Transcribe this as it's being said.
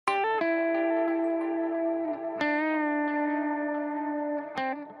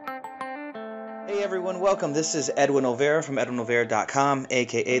Hey everyone, welcome. This is Edwin Olvera from edwinovera.com,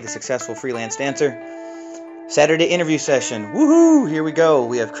 aka The Successful Freelance Dancer. Saturday interview session. Woohoo! Here we go.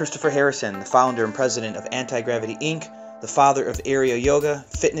 We have Christopher Harrison, the founder and president of AntiGravity Inc., the father of aerial yoga,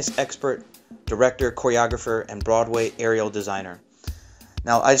 fitness expert, director, choreographer, and Broadway aerial designer.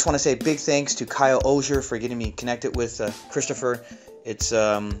 Now, I just want to say big thanks to Kyle Usher for getting me connected with Christopher.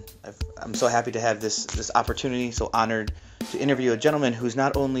 I'm so happy to have this opportunity, so honored to interview a gentleman who's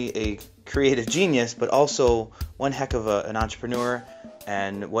not only a creative genius, but also one heck of an entrepreneur,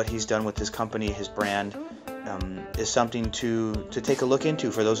 and what he's done with his company, his brand, is something to take a look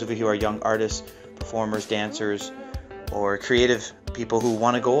into for those of you who are young artists, performers, dancers, or creative people who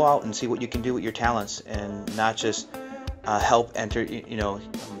want to go out and see what you can do with your talents and not just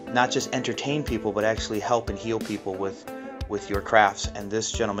not just entertain people, but actually help and heal people with your crafts. And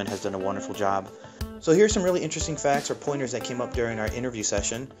this gentleman has done a wonderful job. So here's some really interesting facts or pointers that came up during our interview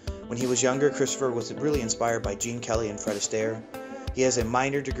session. When he was younger, Christopher was really inspired by Gene Kelly and Fred Astaire. He has a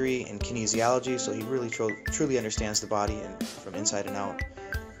minor degree in kinesiology, so he really truly understands the body and from inside and out.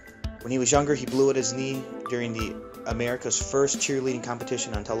 When he was younger, he blew at his knee during the America's first cheerleading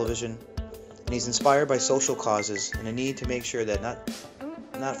competition on television. And he's inspired by social causes and a need to make sure that not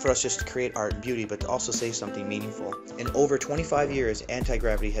for us just to create art and beauty, but to also say something meaningful. In over 25 years,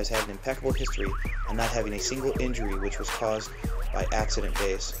 AntiGravity has had an impeccable history on not having a single injury which was caused by accident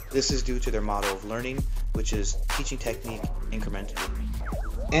base. This is due to their motto of learning, which is teaching technique incrementally.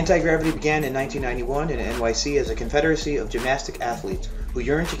 AntiGravity began in 1991 in NYC as a confederacy of gymnastic athletes who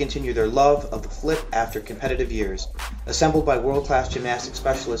yearned to continue their love of the flip after competitive years. Assembled by world-class gymnastics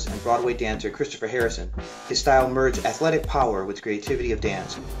specialist and Broadway dancer Christopher Harrison, his style merged athletic power with creativity of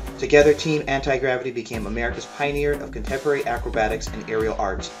dance. Together, Team AntiGravity became America's pioneer of contemporary acrobatics and aerial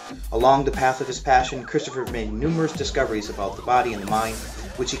arts. Along the path of his passion, Christopher made numerous discoveries about the body and the mind,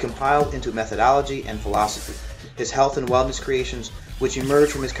 which he compiled into methodology and philosophy. His health and wellness creations, which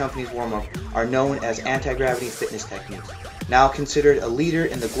emerged from his company's warm-up, are known as AntiGravity fitness techniques. Now considered a leader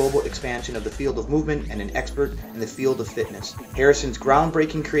in the global expansion of the field of movement and an expert in the field of fitness, Harrison's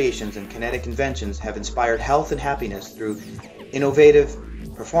groundbreaking creations and kinetic inventions have inspired health and happiness through innovative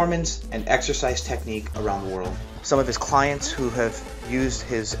performance and exercise technique around the world. Some of his clients who have used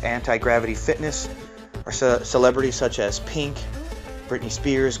his AntiGravity fitness are celebrities such as Pink, Britney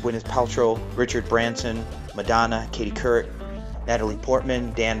Spears, Gwyneth Paltrow, Richard Branson, Madonna, Katie Couric, Natalie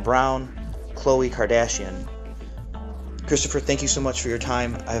Portman, Dan Brown, Khloe Kardashian. Christopher, thank you so much for your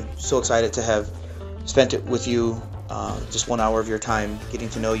time. I'm so excited to have spent it with you, just 1 hour of your time, getting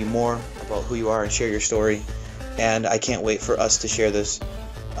to know you more about who you are and share your story. And I can't wait for us to share this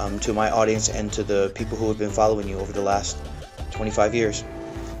to my audience and to the people who have been following you over the last 25 years.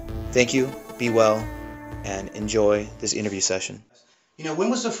 Thank you, be well, and enjoy this interview session. You know,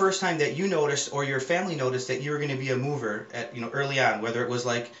 when was the first time that you noticed or your family noticed that you were going to be a mover at, early on, whether it was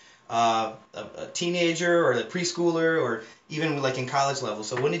like a teenager or a preschooler or even like in college level?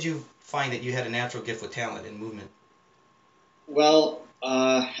 So when did you find that you had a natural gift with talent and movement? Well,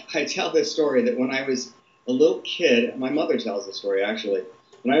 I tell this story that when I was a little kid, my mother tells the story actually.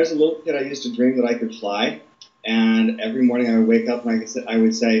 When I was a little kid, I used to dream that I could fly, and every morning I would wake up and I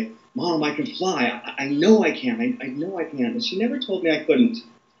would say, "Mom, I can fly. I know I can. I know I can." And she never told me I couldn't.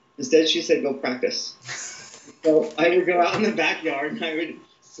 Instead, she said, "Go practice." So I would go out in the backyard and I would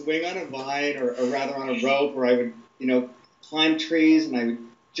swing on a vine or rather on a rope, or I would, climb trees and I would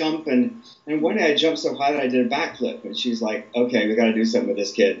jump. And one day I jumped so high that I did a backflip. And she's like, "Okay, we got to do something with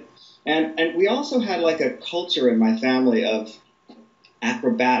this kid." And we also had like a culture in my family of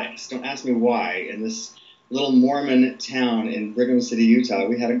acrobatics. Don't ask me why. In this little Mormon town in Brigham City, Utah,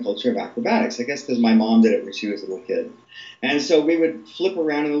 we had a culture of acrobatics. I guess because my mom did it when she was a little kid. And so we would flip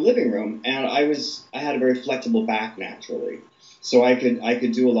around in the living room, and I had a very flexible back naturally, so I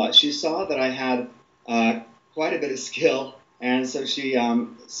could do a lot. She saw that I had quite a bit of skill, and so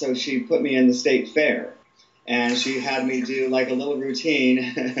she put me in the state fair, and she had me do like a little routine.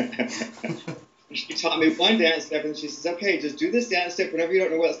 She taught me one dance step, and she says, "Okay, just do this dance step whenever you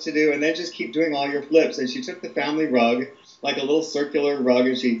don't know what to do, and then just keep doing all your flips." And she took the family rug, like a little circular rug,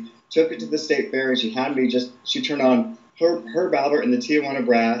 and she took it to the state fair, and she had me she turned on Herb Albert and the Tijuana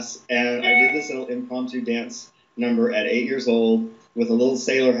Brass, and I did this little impromptu dance number at 8 years old with a little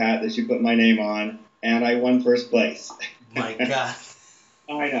sailor hat that she put my name on, and I won first place. My God.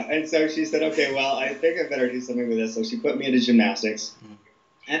 I know. And so she said, "Okay, well, I think I better do something with this." So she put me into gymnastics.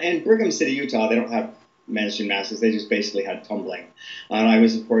 And in Brigham City, Utah, they don't have men's gymnastics. They just basically had tumbling. And I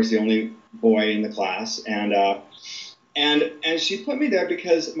was, of course, the only boy in the class. And she put me there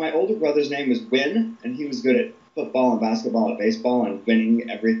because my older brother's name was Win, and he was good at football and basketball and baseball and winning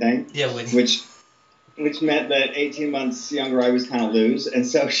everything. Yeah, winning. Which which meant that 18 months younger I was kind of loose, and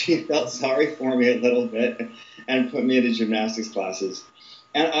so she felt sorry for me a little bit and put me into gymnastics classes.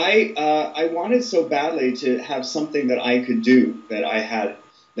 And I wanted so badly to have something that I could do that I had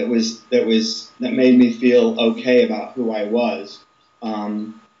that made me feel okay about who I was,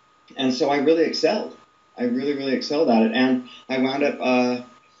 and so I really excelled. I really excelled at it, and I wound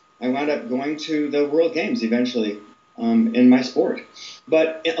up going to the World Games eventually in my sport.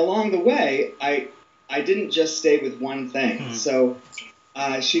 But along the way, I didn't just stay with one thing. So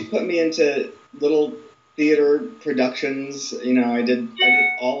she put me into little theater productions. You know, I did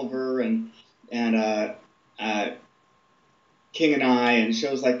Oliver and King and I and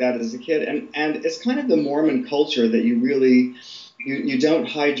shows like that as a kid. And it's kind of the Mormon culture that you really you don't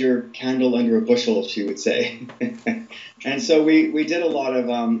hide your candle under a bushel, she would say. And so we did a lot of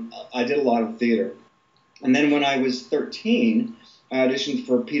I did a lot of theater. And then when I was 13, I auditioned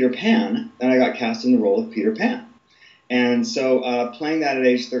for Peter Pan, and I got cast in the role of Peter Pan. And so playing that at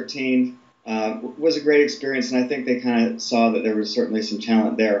age 13 was a great experience, and I think they kind of saw that there was certainly some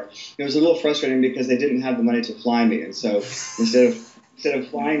talent there. It was a little frustrating because they didn't have the money to fly me, and so instead of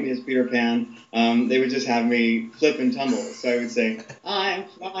flying me as Peter Pan, they would just have me flip and tumble. So I would say, "I'm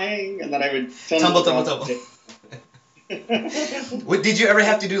flying," and then I would tumble. Did you ever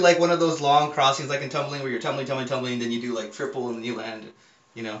have to do like one of those long crossings like in tumbling where you're tumbling, and then you do like triple and then you land,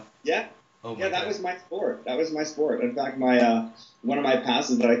 you know? Yeah. Oh my yeah, that God. was my sport. That was my sport. In fact, my one of my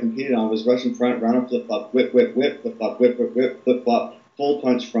passes that I competed on was rush in front, round up, flip flop, whip, whip, whip, flip flop, whip, whip, whip, flip flop, full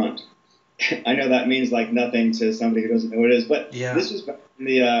punch front. I know that means like nothing to somebody who doesn't know what it is, but this was back in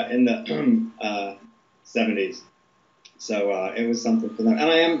the 70s. So it was something for them. And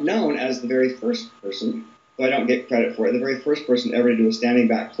I am known as the very first person, though I don't get credit for it, the very first person ever to do a standing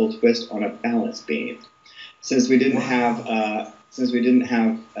back full twist on a balance beam. Since we didn't have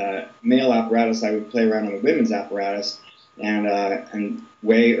male apparatus, I would play around on the women's apparatus, and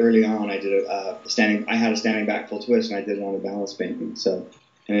way early on, I did I had a standing back full twist, and I did it on a balance beam. So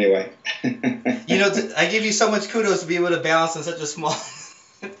anyway, you know, I give you so much kudos to be able to balance on such a small.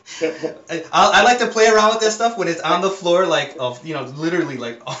 I like to play around with that stuff when it's on the floor, like literally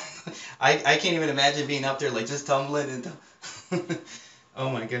like. I can't even imagine being up there like just tumbling and. Oh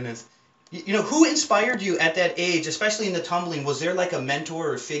my goodness. You know, who inspired you at that age, especially in the tumbling? Was there like a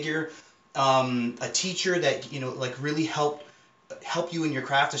mentor or figure, a teacher that, like really help you in your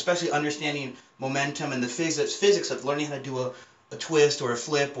craft, especially understanding momentum and the physics of learning how to do a twist or a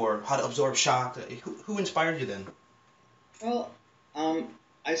flip or how to absorb shock? Who inspired you then? Well,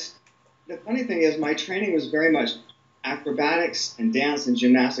 the funny thing is my training was very much acrobatics and dance and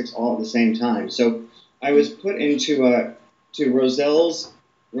gymnastics all at the same time. So I was put into to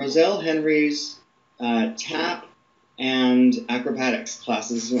Roselle Henry's tap and acrobatics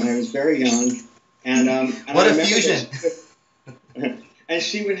classes when I was very young, and what a fusion! And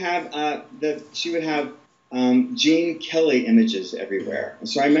she would have Gene Kelly images everywhere. And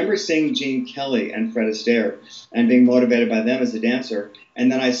so I remember seeing Gene Kelly and Fred Astaire and being motivated by them as a dancer.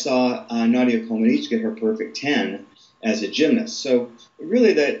 And then I saw Nadia Comaneci get her perfect 10 as a gymnast. So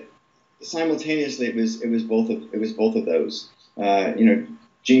really, that simultaneously it was both of those.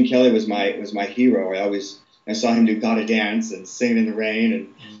 Gene Kelly was my hero. I saw him do Gotta Dance and Sing in the Rain,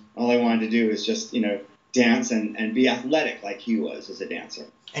 and all I wanted to do was just dance and be athletic like he was as a dancer.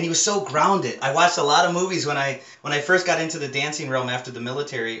 And he was so grounded. I watched a lot of movies when I first got into the dancing realm after the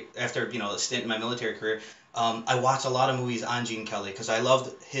military, after a stint in my military career. I watched a lot of movies on Gene Kelly because I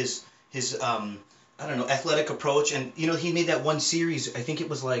loved his athletic approach, and he made that one series. I think it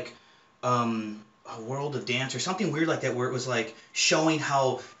was like A World of Dance or something weird like that, where it was like showing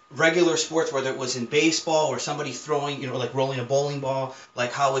how regular sports, whether it was in baseball or somebody throwing, like rolling a bowling ball,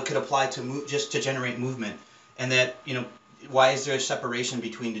 like how it could apply to just to generate movement, and that why is there a separation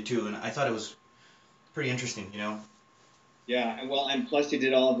between the two? And I thought it was pretty interesting, Yeah, and plus he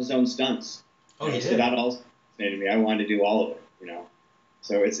did all of his own stunts. Oh, he did. So that also fascinated me. I wanted to do all of it,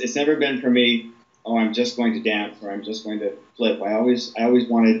 So it's never been for me, oh, I'm just going to dance or I'm just going to flip. I always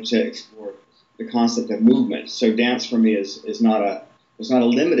wanted to explore the concept of movement. So dance for me is not a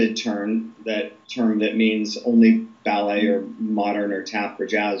limited term that means only ballet or modern or tap or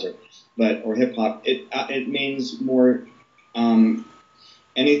jazz or hip hop. It means more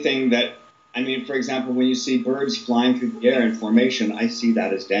anything that, for example, when you see birds flying through the air in formation, I see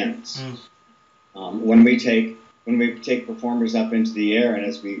that as dance. When we take performers up into the air, and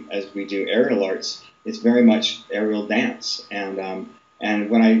as we do aerial arts, it's very much aerial dance. And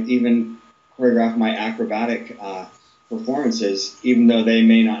when I even choreograph my acrobatic performances, even though they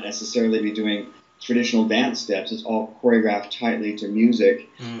may not necessarily be doing traditional dance steps. It's all choreographed tightly to music,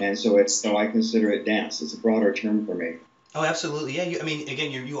 and so I consider it dance. It's a broader term for me. Oh, absolutely. Yeah, I mean,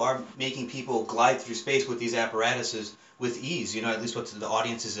 again, you are making people glide through space with these apparatuses with ease, at least what the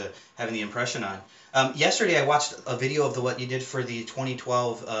audience is having the impression on. Yesterday, I watched a video of what you did for the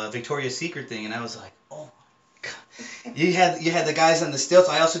 2012 Victoria's Secret thing, and I was like, oh my God. You had the guys on the stilts.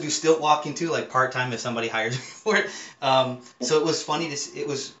 I also do stilt walking too, like part-time if somebody hires me for it. So it was funny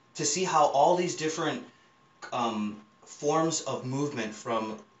to see how all these different forms of movement,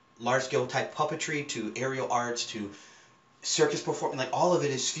 from large-scale type puppetry to aerial arts to circus performance, like all of it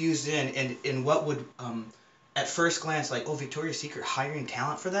is fused in, and in what would at first glance, like, oh, Victoria's Secret hiring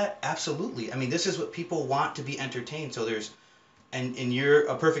talent for that? Absolutely. I mean, this is what people want to be entertained. So and you're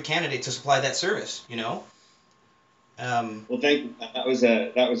a perfect candidate to supply that service. Well, thank you. That was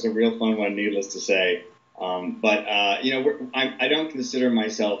a real fun one, needless to say. I don't consider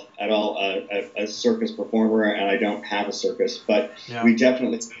myself at all a circus performer, and I don't have a circus, but we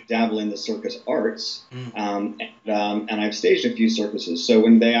definitely dabble in the circus arts, and I've staged a few circuses. So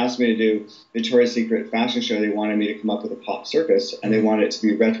when they asked me to do Victoria's Secret fashion show, they wanted me to come up with a pop circus, and they wanted it to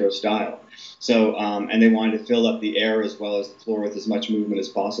be retro style. So, and they wanted to fill up the air as well as the floor with as much movement as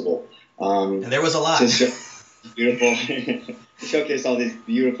possible. And there was a lot. Beautiful. Showcase all these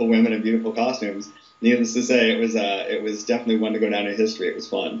beautiful women in beautiful costumes. Needless to say, it was definitely one to go down in history. It was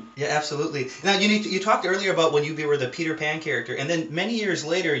fun. Yeah, absolutely. Now, you talked earlier about when you were the Peter Pan character, and then many years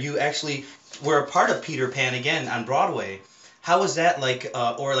later, you actually were a part of Peter Pan again on Broadway. How was that like,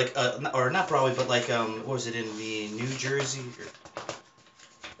 or not Broadway, but like, what was it, in the New Jersey?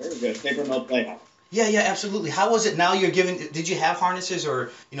 Very good. Paper Mill Playhouse. Yeah, absolutely. How was it now you're given, did you have harnesses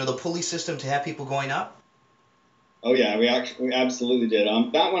or, the pulley system to have people going up? Oh yeah, we absolutely did.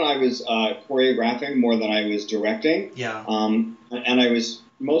 That one I was choreographing more than I was directing. Yeah. And I was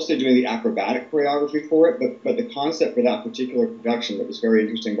mostly doing the acrobatic choreography for it, but the concept for that particular production that was very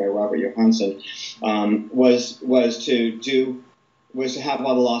interesting by Robert Johansson was to have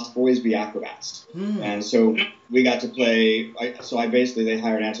all the Lost Boys be acrobats. And so we got to play. They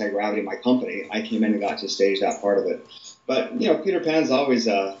hired AntiGravity, my company. I came in and got to stage that part of it. But Peter Pan's always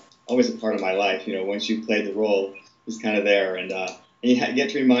a part of my life. Once you play the role, he's kind of there, and you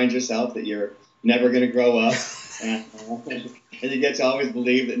get to remind yourself that you're never going to grow up, and you get to always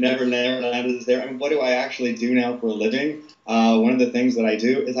believe that Neverland is there. I mean, what do I actually do now for a living? One of the things that I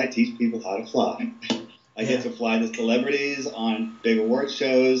do is I teach people how to fly. I get to fly the celebrities on big award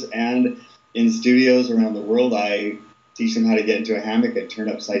shows and in studios around the world. I teach them how to get into a hammock and turn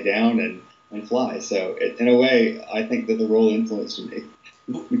upside down and fly. So in a way, I think that the role influenced me.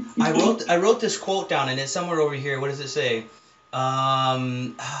 I wrote this quote down, and it's somewhere over here. What does it say?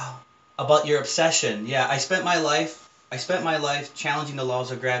 About your obsession. Yeah, I spent my life challenging the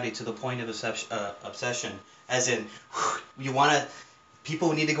laws of gravity to the point of obsession. As in,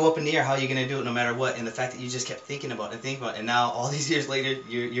 people need to go up in the air. How are you going to do it no matter what? And the fact that you just kept thinking about it, and now all these years later,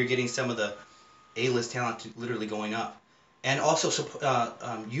 you're getting some of the A-list talent literally going up, and also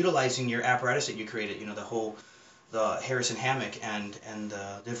utilizing your apparatus that you created. The Harrison hammock and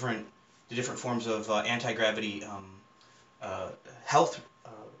the different forms of anti-gravity health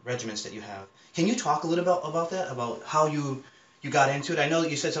regimens that you have. Can you talk a little bit about that? About how you got into it? I know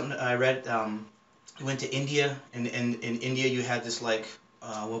that you said something. I read you went to India, and in India you had this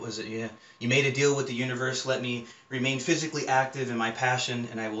what was it? Yeah, you made a deal with the universe. Let me remain physically active in my passion,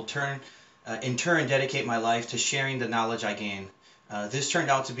 and I will in turn dedicate my life to sharing the knowledge I gain. This turned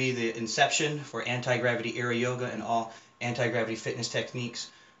out to be the inception for anti-gravity aerial yoga and all anti-gravity fitness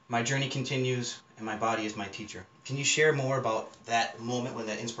techniques. My journey continues, and my body is my teacher. Can you share more about that moment when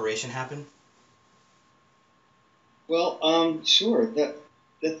that inspiration happened? Well, sure. The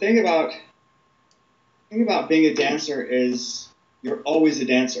thing about being a dancer is you're always a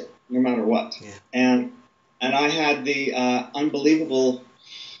dancer, no matter what. Yeah. And I had the unbelievable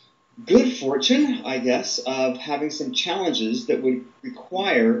good fortune, I guess, of having some challenges that would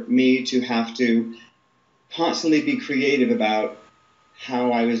require me to have to constantly be creative about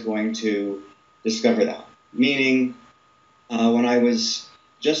how I was going to discover that. Meaning, when I was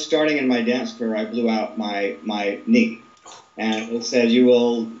just starting in my dance career, I blew out my knee. And it said, you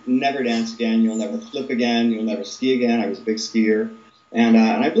will never dance again, you'll never flip again, you'll never ski again. I was a big skier. And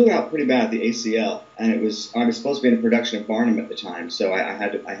I blew it out pretty bad, the ACL, and I was supposed to be in a production of Barnum at the time, so I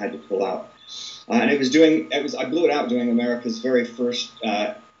had to pull out. And I blew it out doing America's very first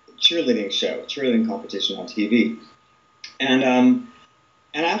cheerleading competition on TV.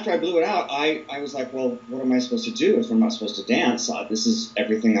 And after I blew it out, I was like, well, what am I supposed to do if I'm not supposed to dance? This is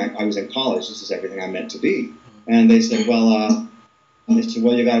everything. I was in college. This is everything I'm meant to be. And they said, well, They said,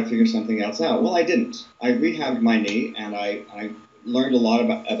 well, you got to figure something else out. Well, I didn't. I rehabbed my knee, and I learned a lot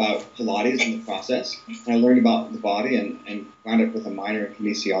about Pilates in the process. And I learned about the body and wound up with a minor in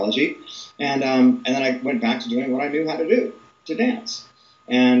kinesiology. And then I went back to doing what I knew how to do, to dance.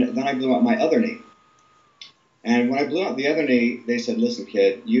 And then I blew out my other knee. And when I blew out the other knee, they said, listen,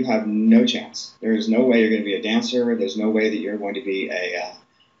 kid, you have no chance. There is no way you're going to be a dancer. There's no way that you're going to be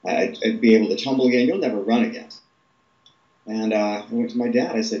be able to tumble again. You'll never run again. And I went to my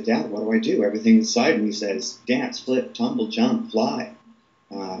dad. I said, Dad, what do I do? Everything inside me says dance, flip, tumble, jump, fly.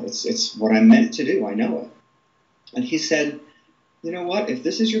 It's what I'm meant to do. I know it. And he said, you know what? If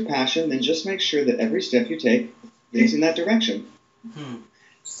this is your passion, then just make sure that every step you take leads in that direction.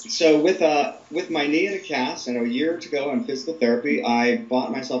 So with my knee in a cast and a year to go on physical therapy, I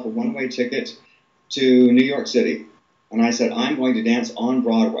bought myself a one-way ticket to New York City. And I said, I'm going to dance on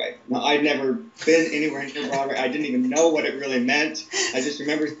Broadway. Now, I'd never been anywhere near Broadway. I didn't even know what it really meant. I just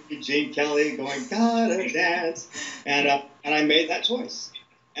remember Gene Kelly going, gotta dance. And I made that choice.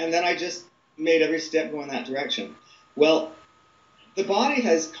 And then I just made every step go in that direction. Well, the body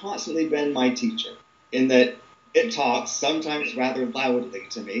has constantly been my teacher in that it talks, sometimes rather loudly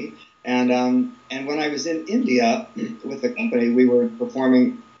to me. And when I was in India with the company, we were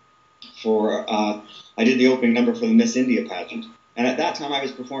performing for... I did the opening number for the Miss India pageant. And at that time, I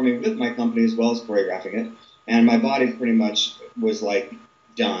was performing with my company as well as choreographing it. And my body pretty much was like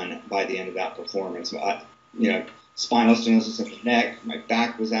done by the end of that performance. Spinal stenosis in the neck, my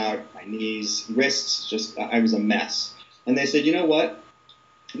back was out, my knees, wrists, I was a mess. And they said, you know what?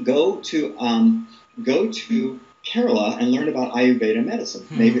 Go to Kerala and learn about Ayurveda medicine.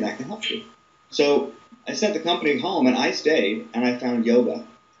 Maybe that can help you. So I sent the company home, and I stayed, and I found yoga.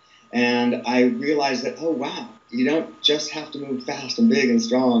 And I realized that, oh, wow, you don't just have to move fast and big and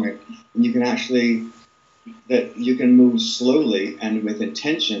strong, and you can actually, that you can move slowly and with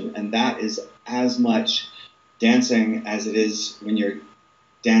intention, and that is as much dancing as it is when you're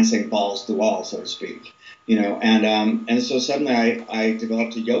dancing balls to the wall, so to speak. And so suddenly I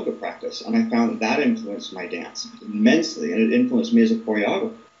developed a yoga practice, and I found that influenced my dance immensely, and it influenced me as a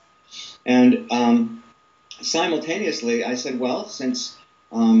choreographer. And simultaneously, I said, well, since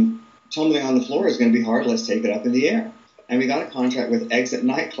tumbling on the floor is going to be hard, let's take it up in the air. And we got a contract with Exit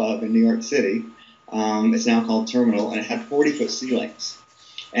Nightclub in New York City. It's now called Terminal, and it had 40-foot ceilings.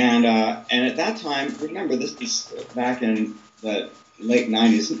 And at that time, remember, this is back in the late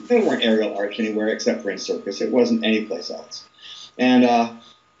 90s. There weren't aerial arts anywhere except for in circus. It wasn't anyplace else. And I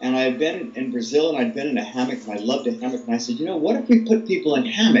had been in Brazil, and I'd been in a hammock, and I loved a hammock. And I said, what if we put people in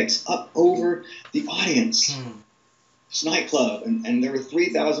hammocks up over the audience? This nightclub, and there were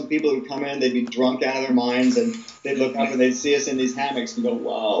 3,000 people who'd come in. They'd be drunk out of their minds, and they'd look up and they'd see us in these hammocks and go,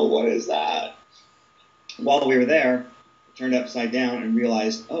 whoa, what is that? While we were there, I turned upside down and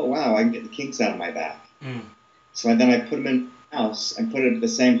realized, oh, wow, I can get the kinks out of my back. So then I put them in the house and put it at the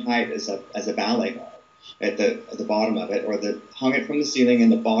same height as a ballet bar at the bottom of it, or hung it from the ceiling,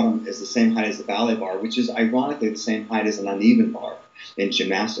 and the bottom is the same height as the ballet bar, which is ironically the same height as an uneven bar in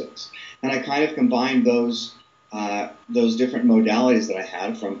gymnastics. And I kind of combined those different modalities that I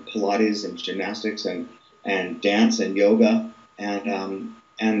had from Pilates and gymnastics and dance and yoga and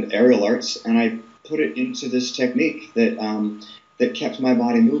aerial arts, and I put it into this technique that kept my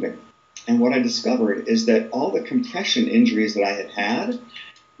body moving. And what I discovered is that all the compression injuries that I had,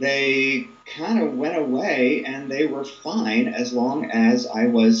 they kind of went away, and they were fine as long as I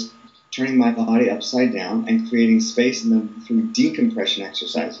was turning my body upside down and creating space in them through decompression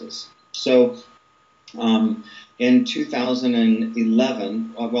exercises. So in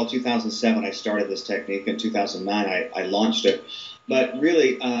 2011, 2007, I started this technique. In 2009, I launched it. But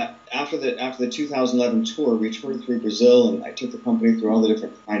really, after the 2011 tour, we toured through Brazil, and I took the company through all the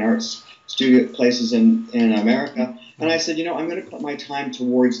different fine arts studio places in America. And I said, I'm going to put my time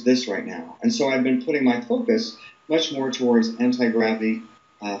towards this right now. And so I've been putting my focus much more towards anti-gravity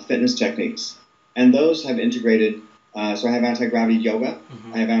fitness techniques. And those have integrated. So I have anti-gravity yoga,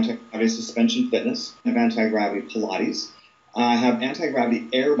 I have anti-gravity suspension fitness, I have anti-gravity Pilates, I have anti-gravity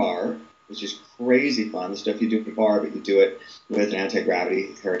air bar, which is crazy fun, the stuff you do at the bar, but you do it with an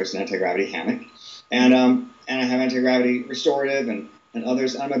anti-gravity harness, an anti-gravity hammock, and I have anti-gravity restorative and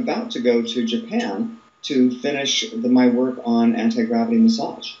others. I'm about to go to Japan to finish my work on anti-gravity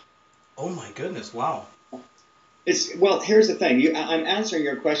massage. Oh my goodness, wow. Here's the thing, I'm answering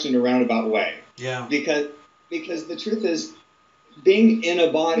your question in a roundabout way. Yeah. Because the truth is, being in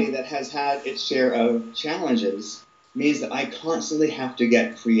a body that has had its share of challenges means that I constantly have to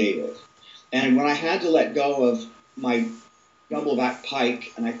get creative. And when I had to let go of my double back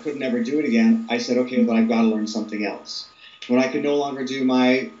pike and I could never do it again, I said, okay, but I've got to learn something else. When I could no longer do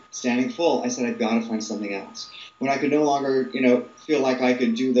my standing full, I said, I've got to find something else. When I could no longer, feel like I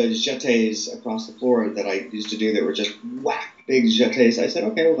could do the jetés across the floor that I used to do that were just whack, big jetés, I said,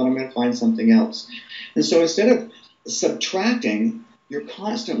 okay, well, then I'm going to find something else. And so instead of subtracting, you're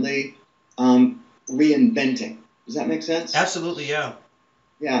constantly reinventing. Does that make sense? Absolutely, yeah.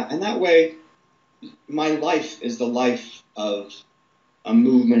 Yeah, and that way, my life is the life of a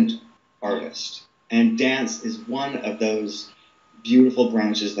movement artist. And dance is one of those beautiful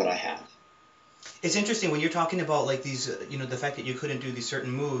branches that I have. It's interesting when you're talking about like these, the fact that you couldn't do these certain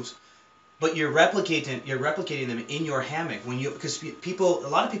moves, but you're replicating them in your hammock because a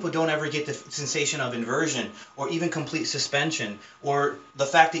lot of people don't ever get the sensation of inversion or even complete suspension or the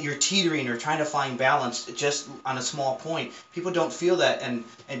fact that you're teetering or trying to find balance just on a small point. People don't feel that,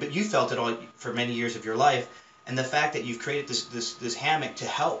 but you felt it all for many years of your life, and the fact that you've created this hammock to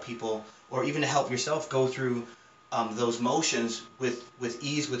help people or even to help yourself go through those motions with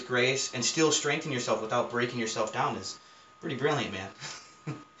ease, with grace, and still strengthen yourself without breaking yourself down is pretty brilliant, man.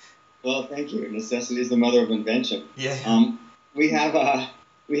 Well, thank you. Necessity is the mother of invention. Yeah. Right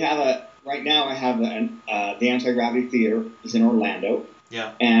now I have the Anti-Gravity Theater is in Orlando.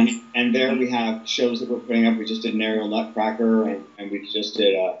 Yeah. And there we have shows that we're putting up. We just did an aerial Nutcracker, and we just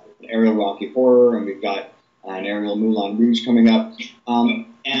did an aerial Rocky Horror, and we've got an aerial Moulin Rouge coming up.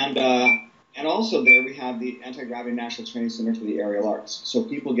 And also there we have the Anti-Gravity National Training Center for the Aerial Arts. So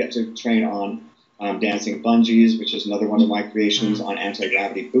people get to train on dancing bungees, which is another one of my creations, on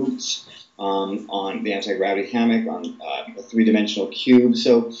anti-gravity boots, on the anti-gravity hammock, on a three-dimensional cube.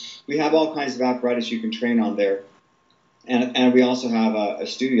 So we have all kinds of apparatus you can train on there. And we also have a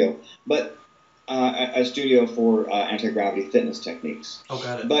studio, but a studio for anti-gravity fitness techniques. Oh,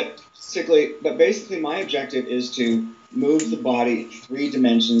 got it. But basically my objective is to move the body in 3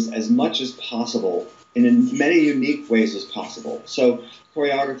 dimensions as much as possible in as many unique ways as possible. So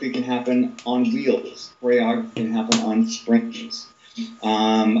choreography can happen on wheels. Choreography can happen on springs.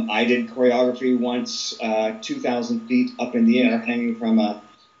 I did choreography once 2,000 feet up in the air, hanging from an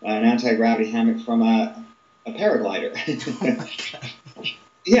anti-gravity hammock from a paraglider.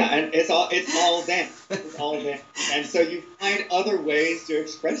 Yeah, and it's all dance. It's all dance. And so you find other ways to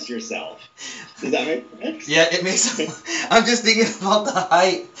express yourself. Does that make sense? Yeah, it makes sense. I'm just thinking about the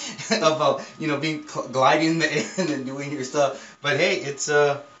height of being gliding in the air and then doing your stuff. But hey, it's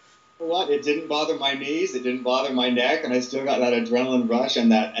What? It didn't bother my knees, it didn't bother my neck, and I still got that adrenaline rush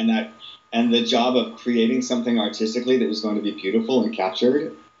and the job of creating something artistically that was going to be beautiful and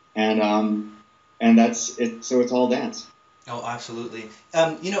captured. And that's it. So it's all dance. Oh, absolutely.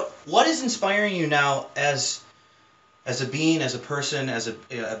 What is inspiring you now as a being, as a person, as a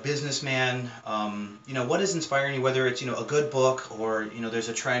businessman? What is inspiring you? Whether it's a good book or there's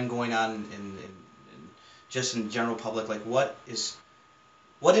a trend going on in just in general public. Like what is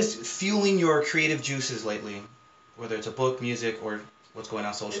fueling your creative juices lately? Whether it's a book, music, or what's going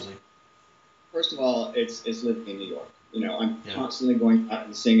on socially. First of all, it's living in New York. I'm constantly going out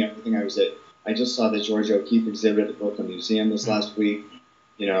and seeing everything. I just saw the George O'Keeffe exhibit at the Brooklyn Museum this last week.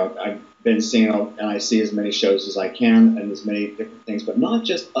 I've been seeing and I see as many shows as I can and as many different things, but not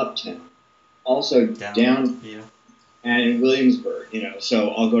just uptown, also down and in Williamsburg. So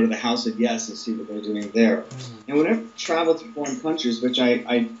I'll go to the House of Yes and see what they're doing there. Mm-hmm. And whenever I travel to foreign countries, which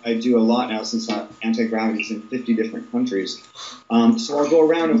I do a lot now since anti-gravity is in 50 different countries, so I'll go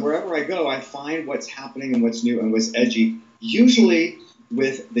around and wherever I go, I find what's happening and what's new and what's edgy, usually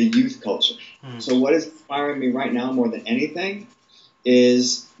with the youth culture. So what is inspiring me right now more than anything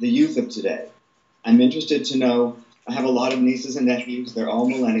is the youth of today. I'm interested to know, I have a lot of nieces and nephews, they're all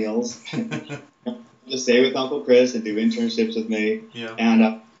millennials. Just stay with Uncle Chris and do internships with me. Yeah.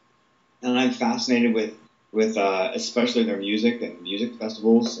 And I'm fascinated with especially their music and music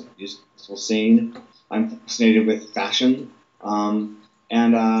festivals, and music festival scene. I'm fascinated with fashion. And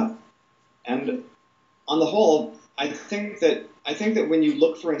on the whole, I think that when you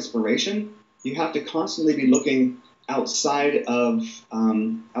look for inspiration, you have to constantly be looking outside of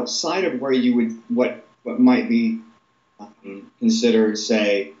where you would what might be considered,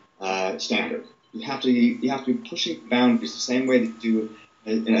 say, standard. You have to be pushing boundaries the same way that you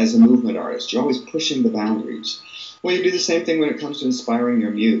do as a movement artist. You're always pushing the boundaries. Well, you do the same thing when it comes to inspiring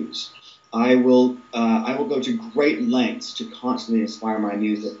your muse. I will go to great lengths to constantly inspire my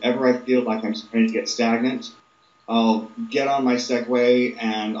muse. If ever I feel like I'm starting to get stagnant, I'll get on my Segway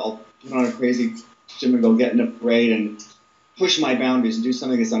and I'll put on a crazy costume and go get in a parade and push my boundaries and do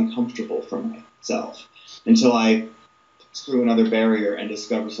something that's uncomfortable for myself until I pass through another barrier and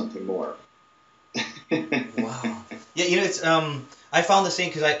discover something more. Wow. Yeah, it's I found the same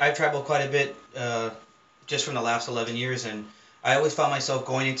because I've traveled quite a bit just from the last 11 years, and I always found myself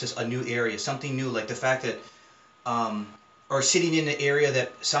going into a new area, something new, like the fact that, or sitting in an area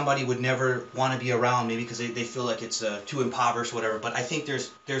that somebody would never want to be around, maybe because they feel like it's too impoverished or whatever. But I think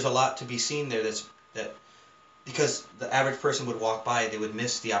there's a lot to be seen there. That because the average person would walk by, they would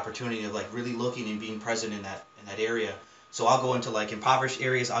miss the opportunity of like really looking and being present in that area. So I'll go into like impoverished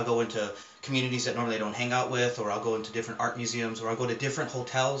areas. I'll go into communities that normally I don't hang out with, or I'll go into different art museums, or I'll go to different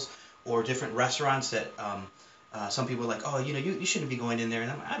hotels or different restaurants that some people are like, oh, you shouldn't be going in there. And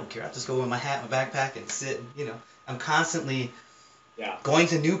I'm like, I don't care. I'll just go with my hat, my backpack, and sit. And, I'm constantly going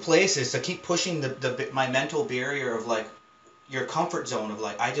to new places to keep pushing my mental barrier of like your comfort zone of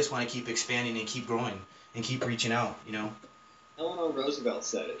like, I just want to keep expanding and keep growing and keep reaching out. Eleanor Roosevelt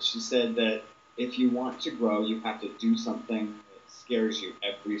said it. She said that if you want to grow, you have to do something that scares you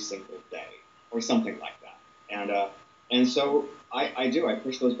every single day, or something like that. And so I do. I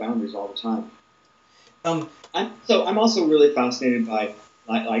push those boundaries all the time. I'm also really fascinated by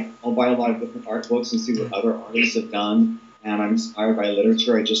like I'll buy a lot of different art books and see what other artists have done, and I'm inspired by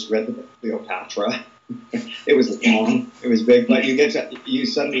literature. I just read the book Cleopatra. It was long, it was big, but you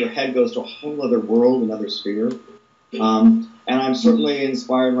suddenly your head goes to a whole other world, another sphere. And I'm certainly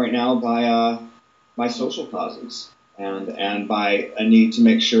inspired right now by social causes and by a need to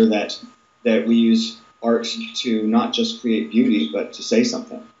make sure that we use art to not just create beauty, but to say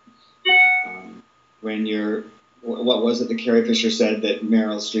something. What was it that Carrie Fisher said that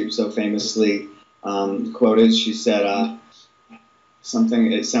Meryl Streep so famously quoted? She said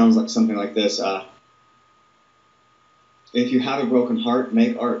something. It sounds like something like this: "If you have a broken heart,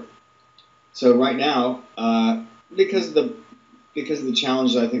 make art." So right now, because of the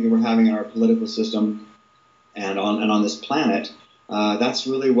challenges I think that we're having in our political system and on this planet, that's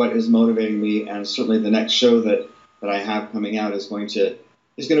really what is motivating me. And certainly the next show that I have coming out is going to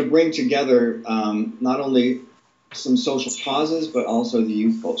bring together not only some social causes but also the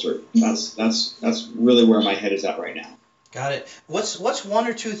youth culture. That's really where my head is at right now. Got it. What's one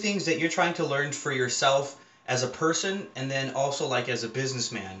or two things that you're trying to learn for yourself as a person, and then also like as a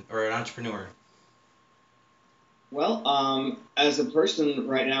businessman or an entrepreneur? Well, as a person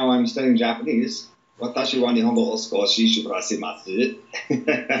right now, I'm studying Japanese. Watashi wa nihongo o skoshi shibarashi.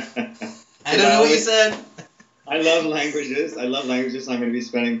 I don't know what you said. I love languages. I'm going to be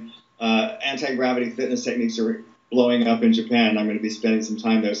spending anti-gravity fitness techniques are blowing up in Japan. I'm going to be spending some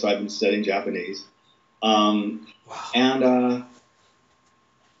time there, so I've been studying Japanese. Wow. And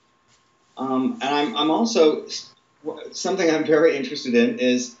I'm also, something I'm very interested in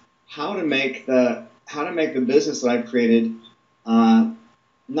is how to make the business that I've created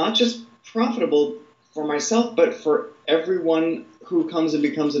not just profitable for myself, but for everyone who comes and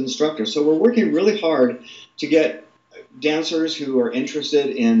becomes an instructor. So we're working really hard to get dancers who are interested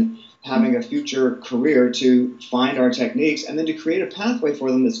in having a future career to find our techniques and then to create a pathway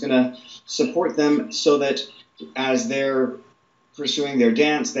for them that's going to support them so that as they're pursuing their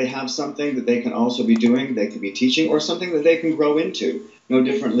dance, they have something that they can also be doing, they can be teaching, or something that they can grow into, no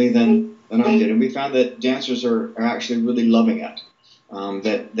differently than I did. And we found that dancers are actually really loving it,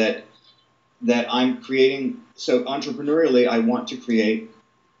 that I'm creating. So entrepreneurially, I want to create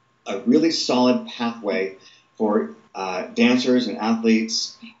a really solid pathway for dancers and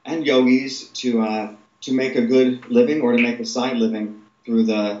athletes and yogis to make a good living or to make a side living through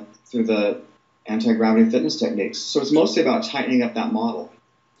the anti-gravity fitness techniques. So it's mostly about tightening up that model.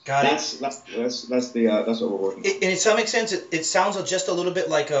 Got it. That's what we're working on. And in some extent, it sounds just a little bit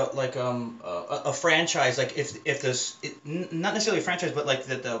like a franchise. Like if this not necessarily a franchise, but like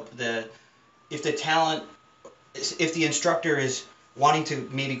if the instructor is wanting to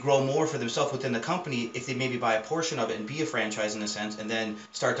maybe grow more for themselves within the company, if they maybe buy a portion of it and be a franchise in a sense, and then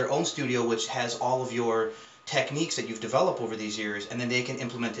start their own studio which has all of your techniques that you've developed over these years, and then they can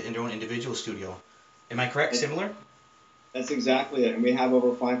implement it in their own individual studio. Am I correct? Similar? That's exactly it. And we have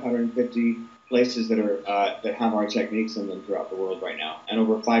over 550 places that have our techniques in them throughout the world right now, and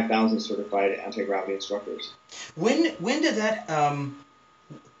over 5,000 certified anti-gravity instructors. When did that?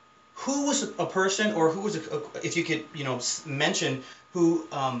 Who was a person, or who was if you could mention who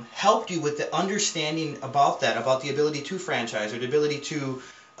helped you with the understanding about the ability to franchise or the ability to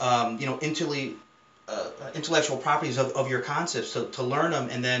intellectual properties of your concepts, to learn them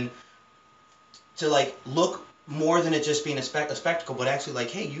and then to like look more than it just being a spectacle, but actually like,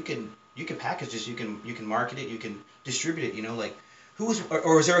 hey, you can package this, you can market it, you can distribute it, like who was,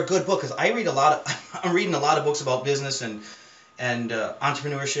 or is there a good book? Because I'm reading a lot of books about business and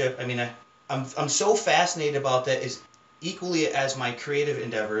entrepreneurship. I mean, I'm so fascinated about that, is equally as my creative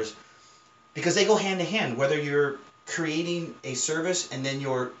endeavors, because they go hand in hand. Whether you're creating a service and then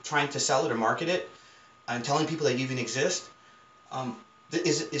you're trying to sell it or market it, and telling people that you even exist,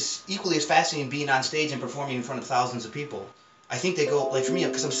 is equally as fascinating being on stage and performing in front of thousands of people. I think they go, like for me,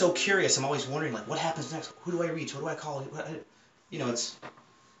 because I'm so curious, I'm always wondering, like, what happens next? Who do I reach? What do I call? It's...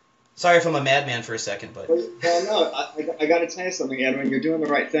 Sorry if I'm a madman for a second, but... Well, no, I got to tell you something, Edwin. You're doing the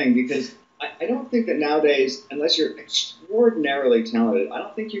right thing, because I don't think that nowadays, unless you're extraordinarily talented, I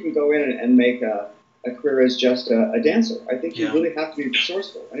don't think you can go in and make a career as just a dancer. I think you really have to be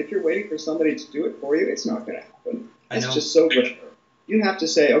resourceful. And if you're waiting for somebody to do it for you, it's not going to happen. It's just so rare. You have to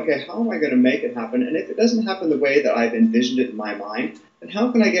say, okay, how am I going to make it happen? And if it doesn't happen the way that I've envisioned it in my mind, then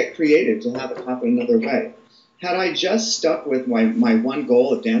how can I get creative to have it happen another way? Had I just stuck with my one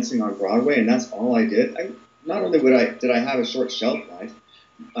goal of dancing on Broadway, and that's all I did, not only did I have a short shelf life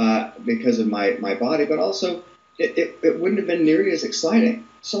because of my body, but also it wouldn't have been nearly as exciting.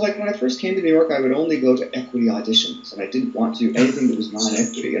 So like when I first came to New York, I would only go to equity auditions, and I didn't want to do anything that was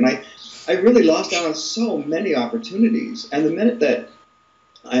non-equity. And I really lost out on so many opportunities. And the minute that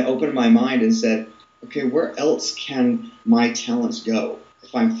I opened my mind and said, okay, where else can my talents go?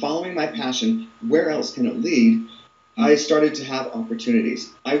 If I'm following my passion, where else can it lead? I started to have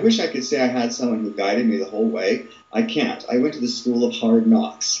opportunities. I wish I could say I had someone who guided me the whole way. I can't. I went to the school of hard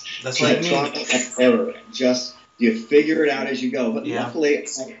knocks. That's like me. Trial and error. Just you figure it out as you go. But luckily,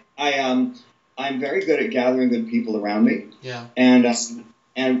 I'm very good at gathering good people around me. Yeah.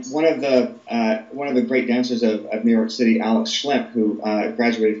 And one of the great dancers of New York City, Alex Schlemp, who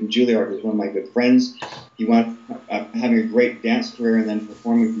graduated from Juilliard, was one of my good friends. He wound up having a great dance career and then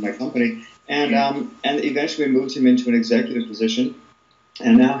performing for my company. And eventually moved him into an executive position.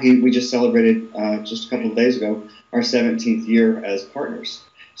 And now we just celebrated just a couple of days ago our 17th year as partners.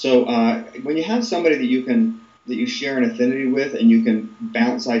 So when you have somebody that you share an affinity with, and you can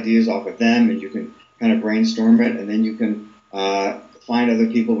bounce ideas off of them, and you can kind of brainstorm it, and then you can find other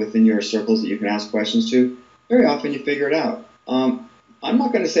people within your circles that you can ask questions to, very often you figure it out. I'm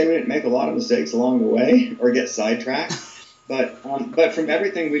not going to say we didn't make a lot of mistakes along the way or get sidetracked, but from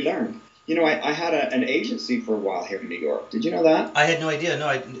everything we learned. You know, I had an agency for a while here in New York. Did you know that? I had no idea.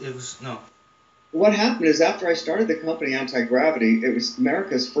 No. What happened is after I started the company AntiGravity, it was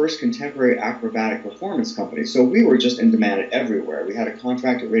America's first contemporary acrobatic performance company. So we were just in demand everywhere. We had a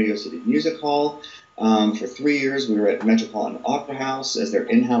contract at Radio City Music Hall. For 3 years, we were at Metropolitan Opera House as their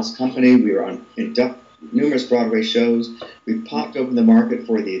in-house company. We were on numerous Broadway shows. We popped open the market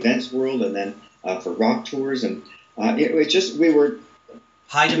for the events world and then for rock tours. And we were...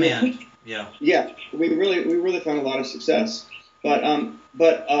 High demand. Yeah. Yeah, we really found a lot of success, but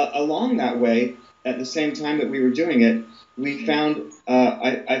along that way, at the same time that we were doing it, we found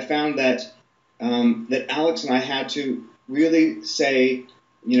I found that that Alex and I had to really say,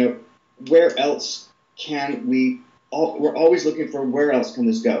 where else can we? We're always looking for where else can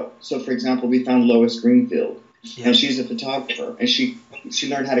this go. So, for example, we found Lois Greenfield, and she's a photographer, and she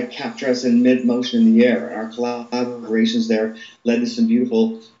learned how to capture us in mid-motion in the air. And our collaborations there led to some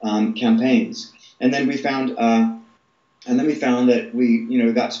beautiful campaigns. And then we found that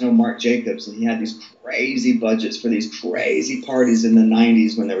we got to know Marc Jacobs, and he had these crazy budgets for these crazy parties in the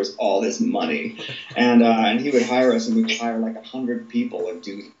 90s when there was all this money. And he would hire us, and we would hire like 100 people and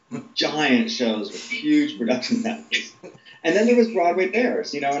do giant shows with huge production values. And then there was Broadway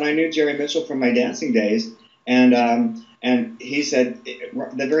Bears, and I knew Jerry Mitchell from my dancing days, and he said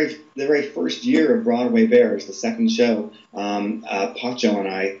the very first year of Broadway Bears, the second show, Pacho and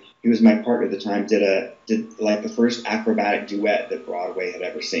I, he was my partner at the time, did like the first acrobatic duet that Broadway had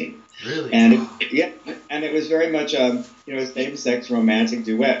ever seen. Really? And it was very much a same-sex romantic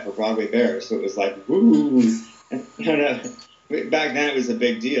duet for Broadway Bears. So it was like woo. And, back then it was a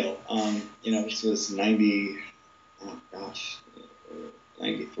big deal. This was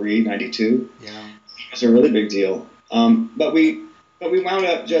 93, 92. Yeah. It's a really big deal. But we wound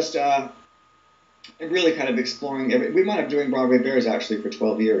up just really kind of exploring. We wound up doing Broadway Bears actually for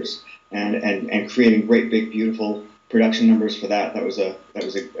 12 years, and creating great, big, beautiful production numbers for that. That was a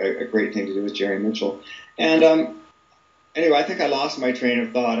great thing to do with Jerry Mitchell. And anyway, I think I lost my train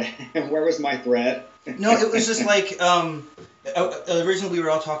of thought. Where was my thread? No, it was just like originally we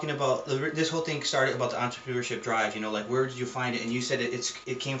were all talking about this whole thing started about the entrepreneurship drive. Like where did you find it? And you said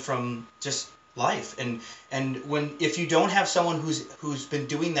it came from just life, and if you don't have someone who's been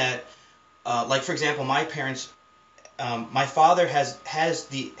doing that, like for example, my parents, my father had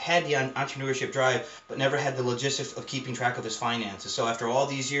the entrepreneurship drive, but never had the logistics of keeping track of his finances. So after all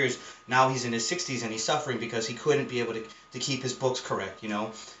these years, now he's in his 60s and he's suffering because he couldn't be able to keep his books correct,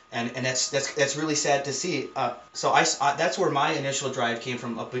 and that's really sad to see. So that's where my initial drive came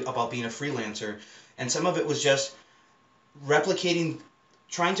from about being a freelancer, and some of it was just replicating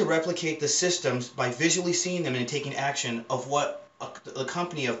trying to replicate the systems by visually seeing them and taking action of what the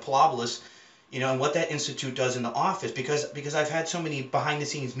company of Pilobolus, and what that institute does in the office, because I've had so many behind the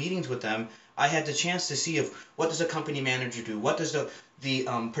scenes meetings with them. I had the chance to see what does a company manager do, what does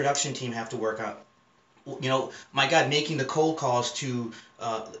the production team have to work on. My God, making the cold calls to,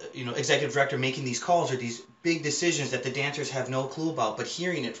 executive director, making these calls are these big decisions that the dancers have no clue about, but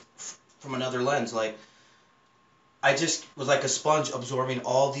hearing it from another lens, like, I just was like a sponge absorbing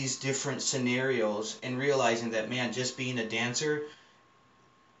all these different scenarios and realizing that, man, just being a dancer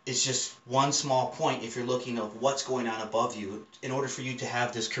is just one small point if you're looking at what's going on above you in order for you to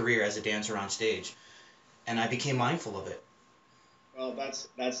have this career as a dancer on stage. And I became mindful of it. Well, that's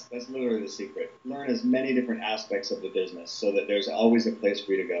literally the secret. Learn as many different aspects of the business so that there's always a place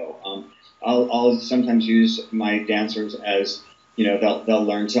for you to go. I'll sometimes use my dancers as, they'll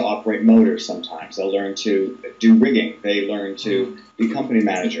learn to operate motors sometimes. They'll learn to do rigging. They learn to be company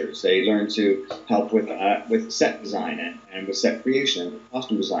managers. They learn to help with set design and with set creation and with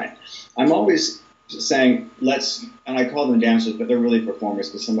costume design. I'm always saying, and I call them dancers, but they're really performers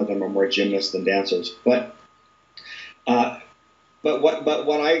because some of them are more gymnasts than dancers. But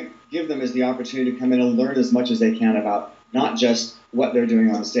what I give them is the opportunity to come in and learn as much as they can about not just what they're doing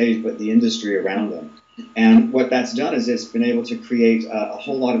on stage, but the industry around them. And what that's done is it's been able to create a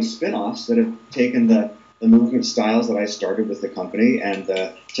whole lot of spin-offs that have taken the movement styles that I started with the company and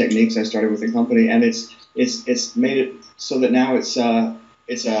the techniques I started with the company, and it's made it so that now it's a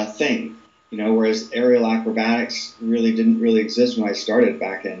thing. Whereas aerial acrobatics didn't really exist when I started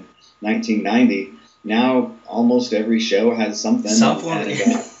back in 1990. Now almost every show has something.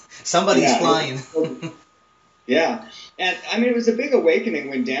 Somebody's flying. Yeah. And I mean, it was a big awakening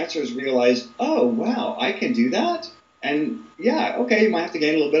when dancers realized, oh, wow, I can do that. And yeah, okay, you might have to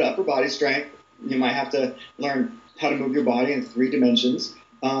gain a little bit of upper body strength. You might have to learn how to move your body in 3 dimensions.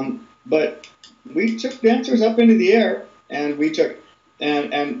 But we took dancers up into the air, and we took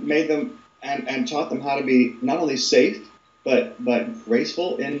and made them and taught them how to be not only safe but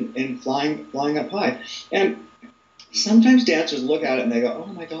graceful in flying up high. And sometimes dancers look at it and they go,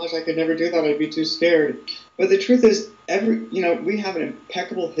 oh my gosh, I could never do that. I'd be too scared. But the truth is, we have an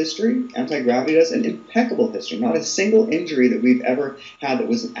impeccable history. AntiGravity does an impeccable history. Not a single injury that we've ever had that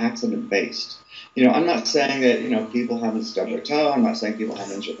was accident-based. I'm not saying that, people haven't stubbed their toe. I'm not saying people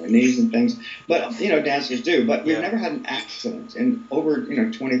haven't injured their knees and things. But, dancers do. But we've never had an accident in over,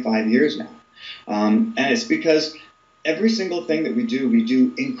 25 years now. And it's because every single thing that we do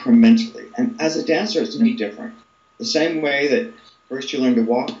incrementally. And as a dancer, it's no different. The same way that first you learn to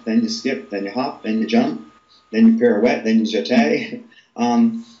walk, then you skip, then you hop, then you jump, then you pirouette, then you jeté.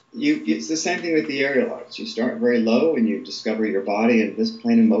 It's the same thing with the aerial arts. You start very low and you discover your body in this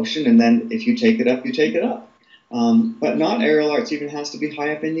plane of motion, and then if you take it up, you take it up. But not aerial arts even has to be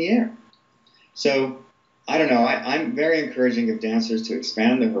high up in the air. So, I don't know. I'm very encouraging of dancers to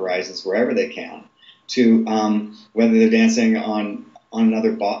expand their horizons wherever they can, to whether they're dancing on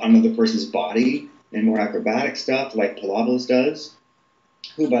another person's body, and more acrobatic stuff like Pilobolus does,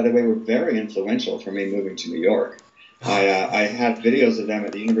 who, by the way, were very influential for me moving to New York. I had videos of them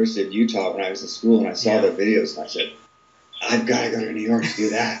at the University of Utah when I was in school, and I saw their videos, and I said, I've got to go to New York to do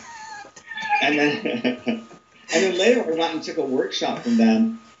that. and then later I went and took a workshop from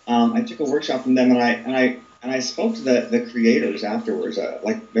them. And I spoke to the creators afterwards.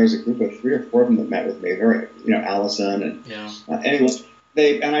 There was a group of 3 or 4 of them that met with me. Allison and anyway.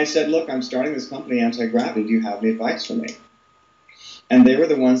 And I said, look, I'm starting this company, AntiGravity. Do you have any advice for me? And they were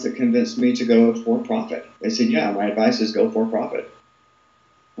the ones that convinced me to go for profit. They said, yeah, my advice is go for profit.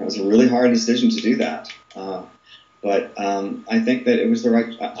 It was a really hard decision to do that. But I think that it was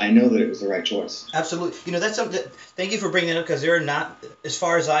I know that it was the right choice. Absolutely. That's something thank you for bringing it up, because there are not, as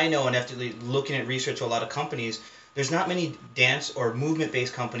far as I know, and after looking at research to a lot of companies, there's not many dance or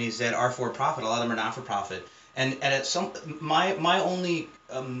movement-based companies that are for profit. A lot of them are not for profit. And at my only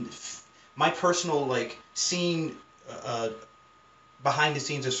my personal seeing behind the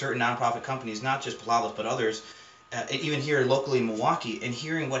scenes of certain nonprofit companies, not just Pilates but others, even here locally in Milwaukee, and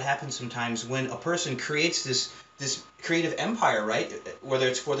hearing what happens sometimes when a person creates this creative empire, right? Whether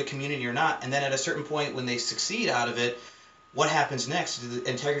it's for the community or not, and then at a certain point when they succeed out of it, what happens next? Do the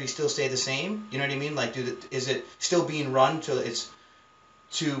integrity still stay the same? You know what I mean? Is it still being run to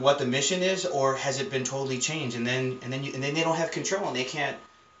what the mission is, or has it been totally changed? And then they don't have control, and they can't.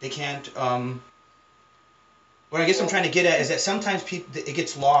 What I guess I'm trying to get at is that sometimes it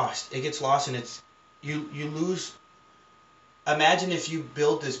gets lost. It gets lost, and you lose. Imagine if you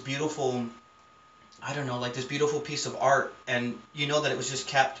build this beautiful, I don't know, this beautiful piece of art, and you know that it was just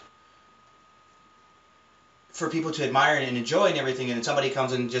kept for people to admire and enjoy and everything, and then somebody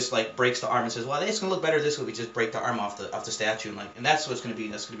comes and just like breaks the arm and says, well, it's gonna look better this way. We just break the arm off the statue, and that's what's gonna be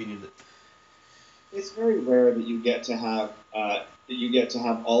new. It's very rare that you get to have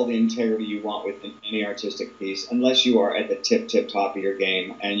all the integrity you want within any artistic piece, unless you are at the tip top of your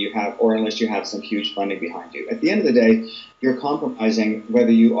game, or unless you have some huge funding behind you. At the end of the day, you're compromising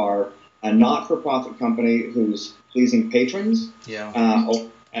whether you are a not-for-profit company who's pleasing patrons, or,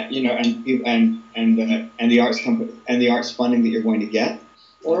 and the arts company and the arts funding that you're going to get,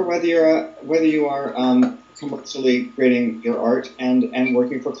 or whether you are commercially creating your art and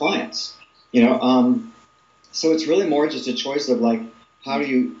working for clients. So it's really more just a choice of like, how do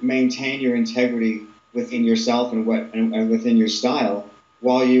you maintain your integrity within yourself and within your style,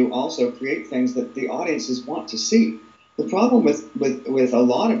 while you also create things that the audiences want to see. The problem with a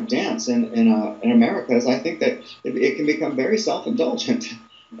lot of dance in America is I think that it can become very self-indulgent,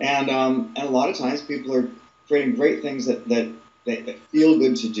 and a lot of times people are creating great things that feel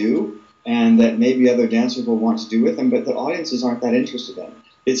good to do, and that maybe other dancers will want to do with them, but the audiences aren't that interested in.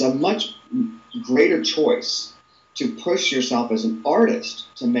 It's a much greater choice to push yourself as an artist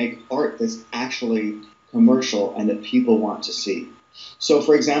to make art that's actually commercial and that people want to see. So,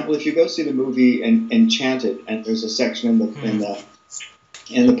 for example, if you go see the movie Enchanted, and there's a section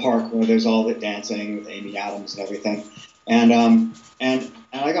in the park where there's all the dancing with Amy Adams and everything, and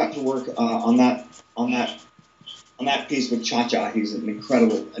I got to work on that piece with Cha-Cha. He's an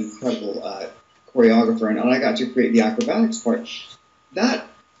incredible choreographer, and I got to create the acrobatics part. That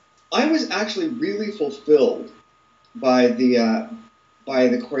I was actually really fulfilled by the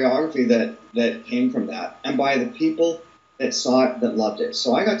choreography that came from that, and by the people that saw it, that loved it.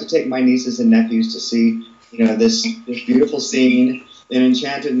 So I got to take my nieces and nephews to see, this beautiful scene in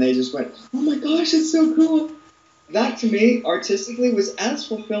Enchanted, and they just went, "Oh my gosh, it's so cool!" That to me, artistically, was as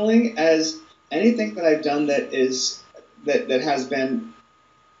fulfilling as anything that I've done that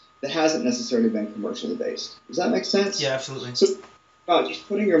hasn't necessarily been commercially based. Does that make sense? Yeah, absolutely. So, just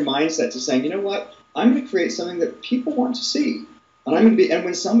putting your mindset to saying, you know what, I'm going to create something that people want to see, and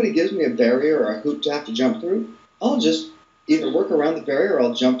when somebody gives me a barrier or a hoop to have to jump through, I'll just either work around the barrier or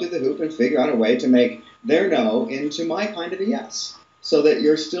I'll jump through the hoop and figure out a way to make their no into my kind of a yes, so that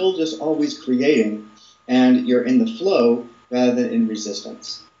you're still just always creating and you're in the flow rather than in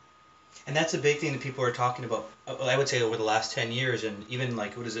resistance. And that's a big thing that people are talking about, I would say, over the last 10 years, and even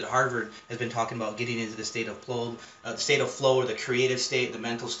Harvard has been talking about getting into the state of flow, or the creative state, the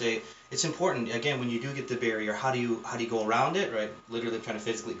mental state. It's important, again, when you do get the barrier, how do you go around it, right? Literally trying to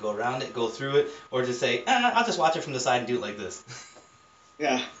physically go around it, go through it, or just say, I'll just watch it from the side and do it like this.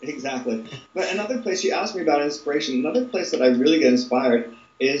 Yeah, exactly. But another place, you asked me about inspiration, another place that I really get inspired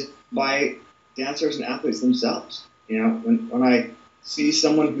is by dancers and athletes themselves. When I see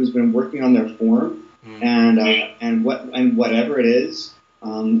someone who's been working on their form and whatever it is,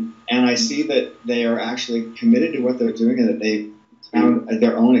 and I see that they are actually committed to what they're doing and that they found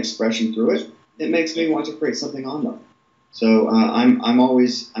their own expression through it, it makes me want to create something on them. So I'm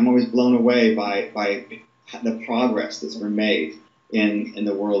always blown away by the progress that's been made in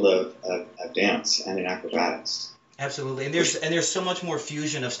the world of dance and in acrobatics. Absolutely, and there's so much more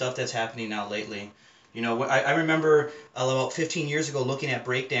fusion of stuff that's happening now lately. I remember about 15 years ago looking at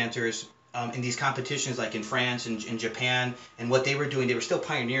breakdancers in these competitions like in France and in Japan, and what they were doing. They were still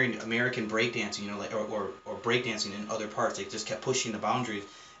pioneering American breakdancing, or breakdancing in other parts. They just kept pushing the boundaries.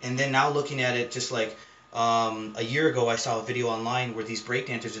 And then now looking at it, just like a year ago, I saw a video online where these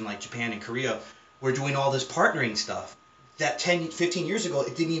breakdancers in like Japan and Korea were doing all this partnering stuff. That 15 years ago,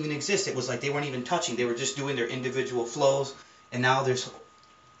 it didn't even exist. It was like they weren't even touching. They were just doing their individual flows. And now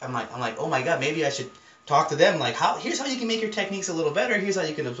I'm like, oh my God, maybe I should talk to them. Like, here's how you can make your techniques a little better. Here's how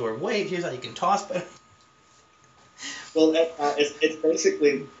you can absorb weight. Here's how you can toss better. Well, it's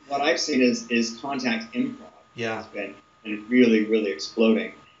basically what I've seen is contact improv. Yeah. Has been really, really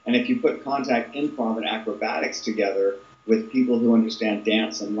exploding. And if you put contact improv and acrobatics together with people who understand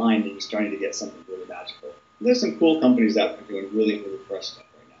dance and line, then you're starting to get something really magical. And there's some cool companies out there doing really, really fresh stuff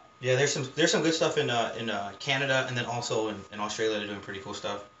right now. Yeah, there's some good stuff in Canada, and then also in Australia they're doing pretty cool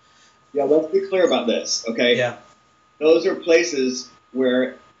stuff. Yeah, let's be clear about this, okay? Yeah. Those are places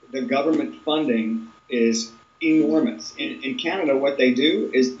where the government funding is enormous. In Canada, what they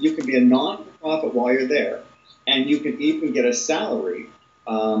do is you can be a non-profit while you're there, and you can even get a salary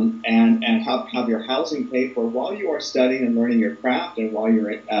and have your housing paid for while you are studying and learning your craft and while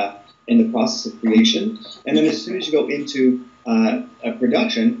you're in the process of creation. And then as soon as you go into a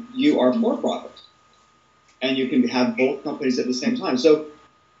production, you are for-profit. And you can have both companies at the same time. So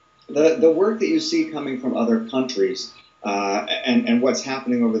the work that you see coming from other countries and what's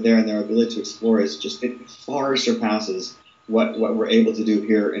happening over there and their ability to explore is just, it far surpasses what we're able to do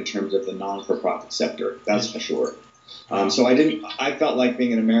here in terms of the non-for-profit sector. That's for sure. So I felt like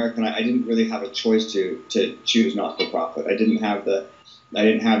being an American, I didn't really have a choice to choose not-for-profit. I didn't have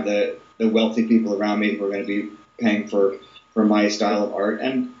the wealthy people around me who were going to be paying for my style of art.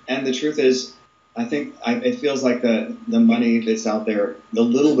 And the truth is, I think it feels like the money that's out there, the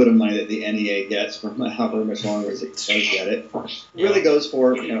little bit of money that the NEA gets from however much longer as it does get it, really goes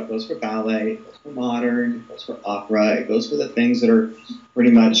for, it goes for ballet, it goes for modern, it goes for opera, it goes for the things that are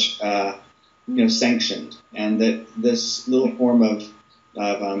pretty much, sanctioned. And that this little form of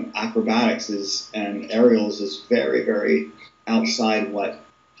acrobatics and aerials is very, very outside what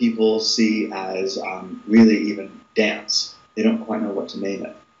people see as really even dance. They don't quite know what to name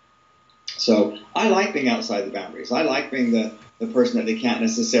it. So I like being outside the boundaries. I like being the person that they can't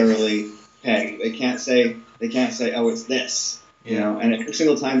necessarily peg. They can't say, oh, it's this. And every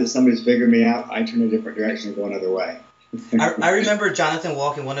single time that somebody's figured me out, I turn a different direction and go another way. I remember Jonathan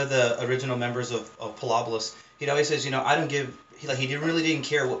Walken, one of the original members of Palopolis. He'd always says, I don't give. He really didn't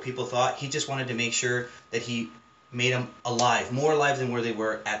care what people thought. He just wanted to make sure that he made them alive, more alive than where they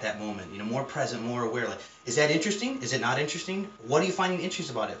were at that moment. More present, more aware. Like, is that interesting? Is it not interesting? What are you finding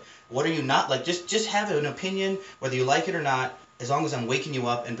interesting about it? What are you not like? Just have an opinion, whether you like it or not. As long as I'm waking you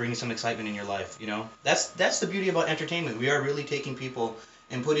up and bringing some excitement in your life, that's the beauty about entertainment. We are really taking people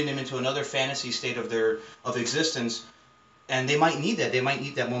and putting them into another fantasy state of existence. And they might need that. They might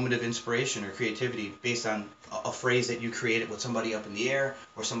need that moment of inspiration or creativity based on a phrase that you created with somebody up in the air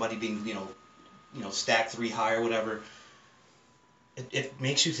or somebody being, stacked 3 high or whatever. It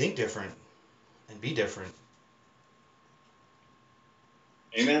makes you think different and be different.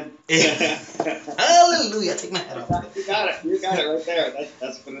 Amen. Hallelujah! Take my hat off. You got it. You got it right there.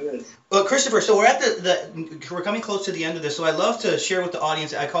 That's what it is. Well, Christopher, so we're at we're coming close to the end of this. So I love to share with the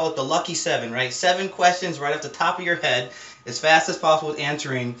audience. I call it the lucky 7, right? 7 questions right off the top of your head, as fast as possible with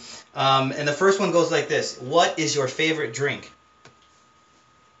answering. And the first one goes like this: what is your favorite drink?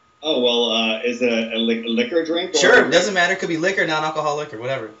 Oh well, is it a liquor drink? Sure, it doesn't matter. It could be liquor, non-alcoholic, or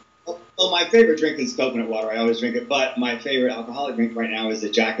whatever. Well, my favorite drink is coconut water. I always drink it, but my favorite alcoholic drink right now is a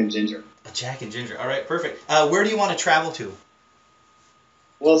Jack and Ginger. A Jack and Ginger. All right, perfect. Where do you want to travel to?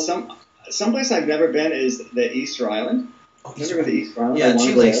 Well, someplace I've never been is the Easter Island. Oh, Easter Island. Easter Island. Yeah,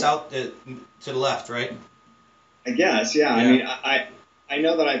 Chile, south to the left, right? I guess, yeah. I mean, I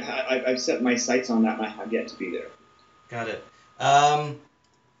know that I've set my sights on that, and I have yet to be there. Got it.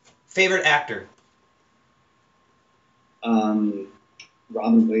 Favorite actor?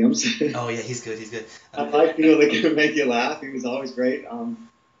 Robin Williams. Oh yeah, he's good. He's good. I like people that can make you laugh. He was always great.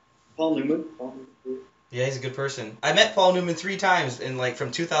 Paul Newman. Yeah, he's a good person. I met Paul Newman 3 times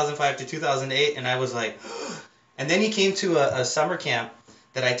from 2005 to 2008, and I was like, and then he came to a summer camp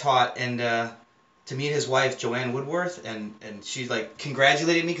that I taught, and to meet his wife Joanne Woodworth, and she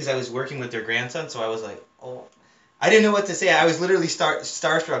congratulated me because I was working with their grandson. So I was like, oh, I didn't know what to say. I was literally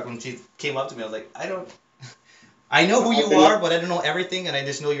starstruck when she came up to me. I was like, I know who you are, but I don't know everything, and I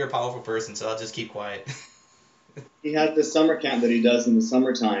just know you're a powerful person, so I'll just keep quiet. He has this summer camp that he does in the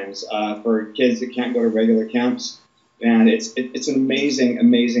summer times for kids that can't go to regular camps, and it's an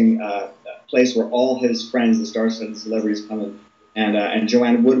amazing place where all his friends, the stars and celebrities, come in, and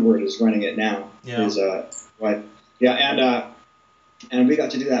Joanne Woodward is running it now. Yeah. His wife. Yeah, and we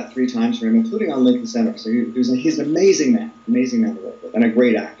got to do that 3 times for him, including on Lincoln Center. So he's an amazing man to work with, and a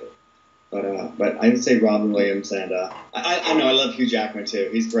great actor. But I would say Robin Williams, and I know I love Hugh Jackman too.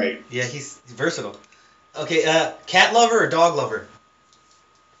 He's great. Yeah, he's versatile. Okay, cat lover or dog lover?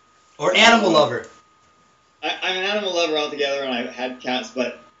 Or animal lover? I'm an animal lover altogether, and I've had cats,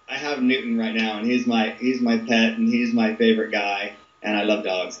 but I have Newton right now, and he's my pet, and he's my favorite guy, and I love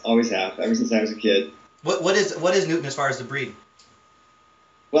dogs. Always have, ever since I was a kid. What is Newton as far as the breed?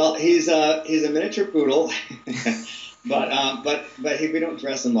 Well, he's a miniature poodle. But we don't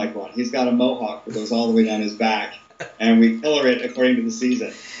dress him like one. He's got a mohawk that goes all the way down his back, and we color it according to the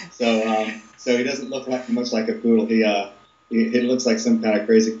season. So he doesn't look much like a poodle. He looks like some kind of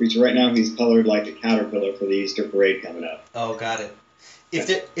crazy creature. Right now, he's colored like a caterpillar for the Easter parade coming up. Oh, got it.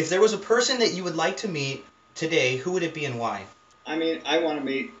 If there was a person that you would like to meet today, who would it be and why? I mean, I want to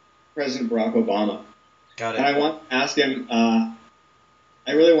meet President Barack Obama. Got it. And I want to ask him.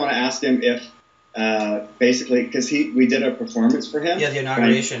 I really want to ask him if. Basically, because we did a performance for him. Yeah, the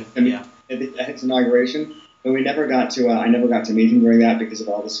inauguration. Yeah. At his inauguration, but I never got to meet him during that because of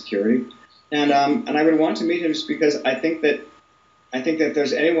all the security. And I would want to meet him just because I think that if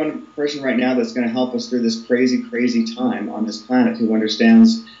there's any one person right now that's going to help us through this crazy time on this planet who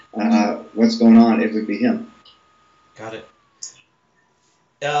understands what's going on, it would be him. Got it.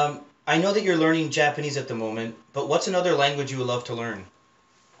 I know that you're learning Japanese at the moment, but what's another language you would love to learn?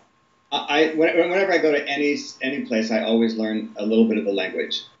 Whenever I go to any place, I always learn a little bit of the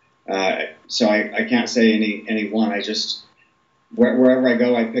language. So I can't say any one. I just wherever I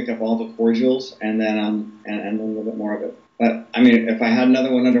go, I pick up all the cordials and then and a little bit more of it. But I mean, if I had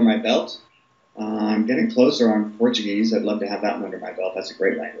another one under my belt, I'm getting closer on Portuguese. I'd love to have that one under my belt. That's a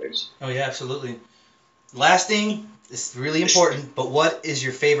great language. Oh yeah, absolutely. Last thing, this is really important, but what is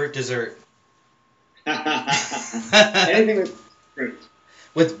your favorite dessert? Anything with fruit.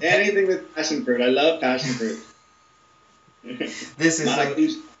 Anything with passion fruit. I love passion fruit. This is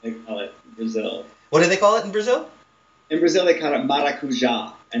Maracuja, they call it in Brazil. What do they call it in Brazil? In Brazil, they call it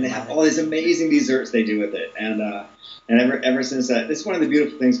maracuja, and they have all these amazing desserts they do with it. And ever since that, this is one of the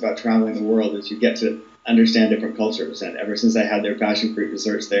beautiful things about traveling the world is you get to understand different cultures. And ever since I had their passion fruit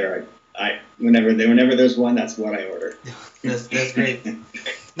desserts there, whenever there's one, that's what I order. That's great.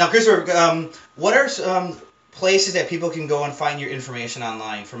 Now, Christopher, what are some places that people can go and find your information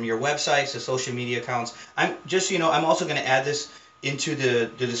online, from your websites to social media accounts? I'm also going to add this into the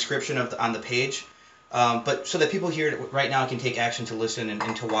description on the page, but so that people here right now can take action to listen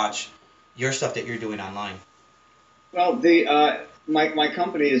and to watch your stuff that you're doing online. Well, my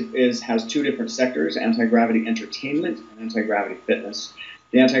company has two different sectors: AntiGravity Entertainment and AntiGravity Fitness.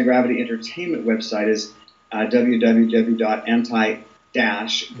 The AntiGravity Entertainment website is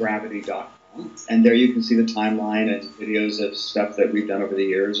www.anti-gravity.com. And there you can see the timeline and videos of stuff that we've done over the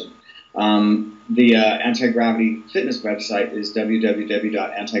years. The Anti-Gravity Fitness website is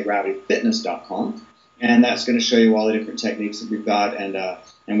www.antigravityfitness.com, and that's going to show you all the different techniques that we've got and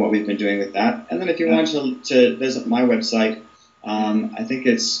what we've been doing with that. And then if you want to visit my website, I think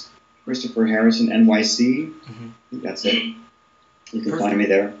it's Christopher Harrison NYC. Mm-hmm. I think that's it. You can find me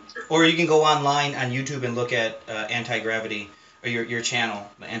there. Or you can go online on YouTube and look at Anti-Gravity. Or your channel,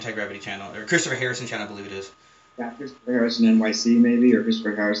 the Anti-Gravity channel, or Christopher Harrison channel, I believe it is. Yeah, Christopher Harrison NYC maybe, or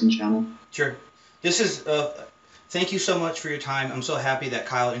Christopher Harrison channel. Sure. This is, thank you so much for your time. I'm so happy that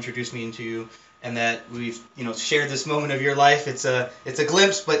Kyle introduced me into you and that we've, shared this moment of your life. It's a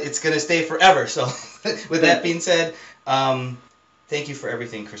glimpse, but it's going to stay forever. So with that being said, thank you for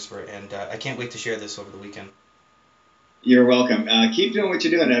everything, Christopher, and I can't wait to share this over the weekend. You're welcome. Keep doing what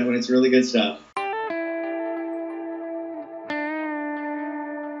you're doing, Edwin. It's really good stuff.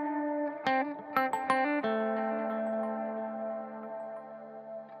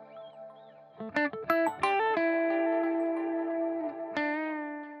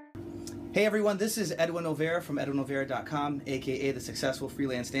 Hey everyone, this is Edwin Overa from edwinovera.com, aka The Successful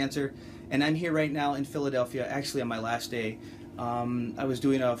Freelance Dancer, and I'm here right now in Philadelphia, actually on my last day. I was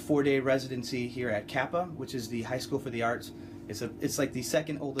doing a 4-day residency here at Kappa, which is the High School for the Arts. It's like the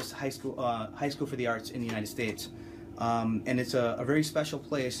second oldest high school for the arts in the United States, and it's a very special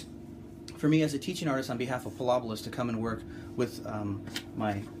place for me as a teaching artist on behalf of Philobolus to come and work with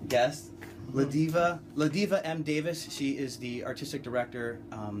my guest. Ladiva M. Davis. She is the artistic director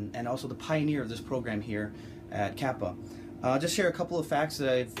and also the pioneer of this program here at Kappa. I'll just share a couple of facts that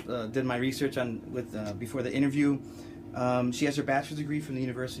I've did my research on before the interview. She has her bachelor's degree from the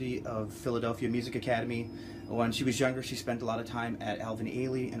University of Philadelphia Music Academy. When she was younger, she spent a lot of time at Alvin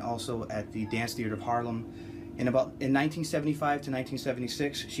Ailey and also at the Dance Theater of Harlem. In 1975 to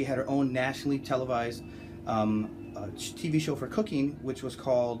 1976, she had her own nationally televised TV show for cooking, which was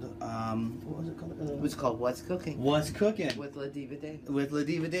called what was it called? It was called What's Cooking. What's Cooking with Ladiva Davis. With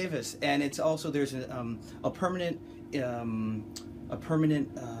Ladiva Davis, and it's also there's a permanent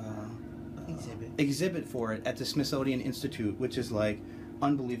exhibit for it at the Smithsonian Institute, which is like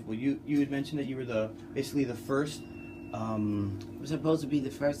unbelievable. You had mentioned that you were basically the first. We're supposed to be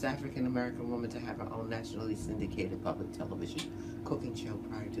the first African American woman to have her own nationally syndicated public television cooking show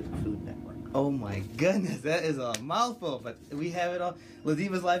prior to the Food Network. Oh my goodness, that is a mouthful, but we have it all.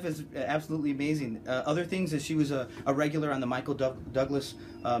 Ladiva's life is absolutely amazing. Other things is she was a regular on the Michael Douglas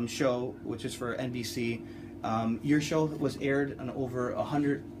show, which is for NBC. Your show was aired on over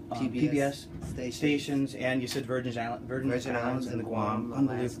 100 PBS stations, and you said Virgin Islands and the Guam.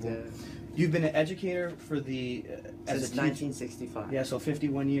 Unbelievable. Alaska. You've been an educator for since 1965. Yeah, so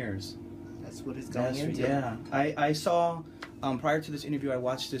 51 years. That's what it's going into. Yeah, I saw prior to this interview, I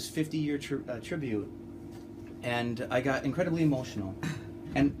watched this 50-year tribute, and I got incredibly emotional.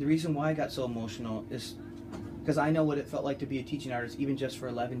 And the reason why I got so emotional is because I know what it felt like to be a teaching artist, even just for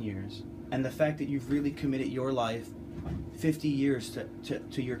 11 years, and the fact that you've really committed your life 50 years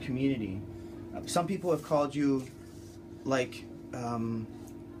to your community. Some people have called you like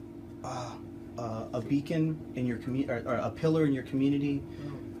a beacon in your community, or a pillar in your community.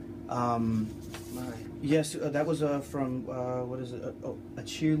 Yes, that was from what is it? A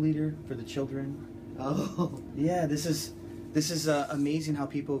cheerleader for the children. Oh, yeah. This is amazing how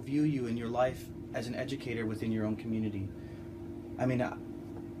people view you in your life as an educator within your own community. I mean,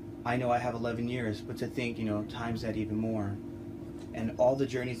 I know I have 11 years, but to think, times that even more, and all the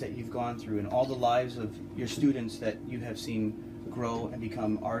journeys that you've gone through, and all the lives of your students that you have seen grow and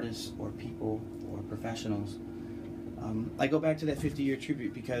become artists or people or professionals. I go back to that 50-year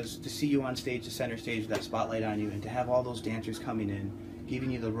tribute because to see you on stage, the center stage, with that spotlight on you, and to have all those dancers coming in,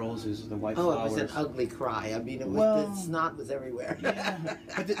 giving you the roses, the white flowers. Oh, it was an ugly cry. I mean, the snot was everywhere. Yeah,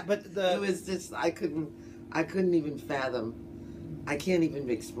 but it was just, I couldn't even fathom. I can't even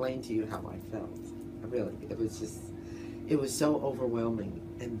explain to you how I felt. Really, it was so overwhelming,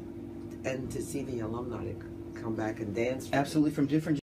 and to see the alumni come back and dance. Absolutely, from different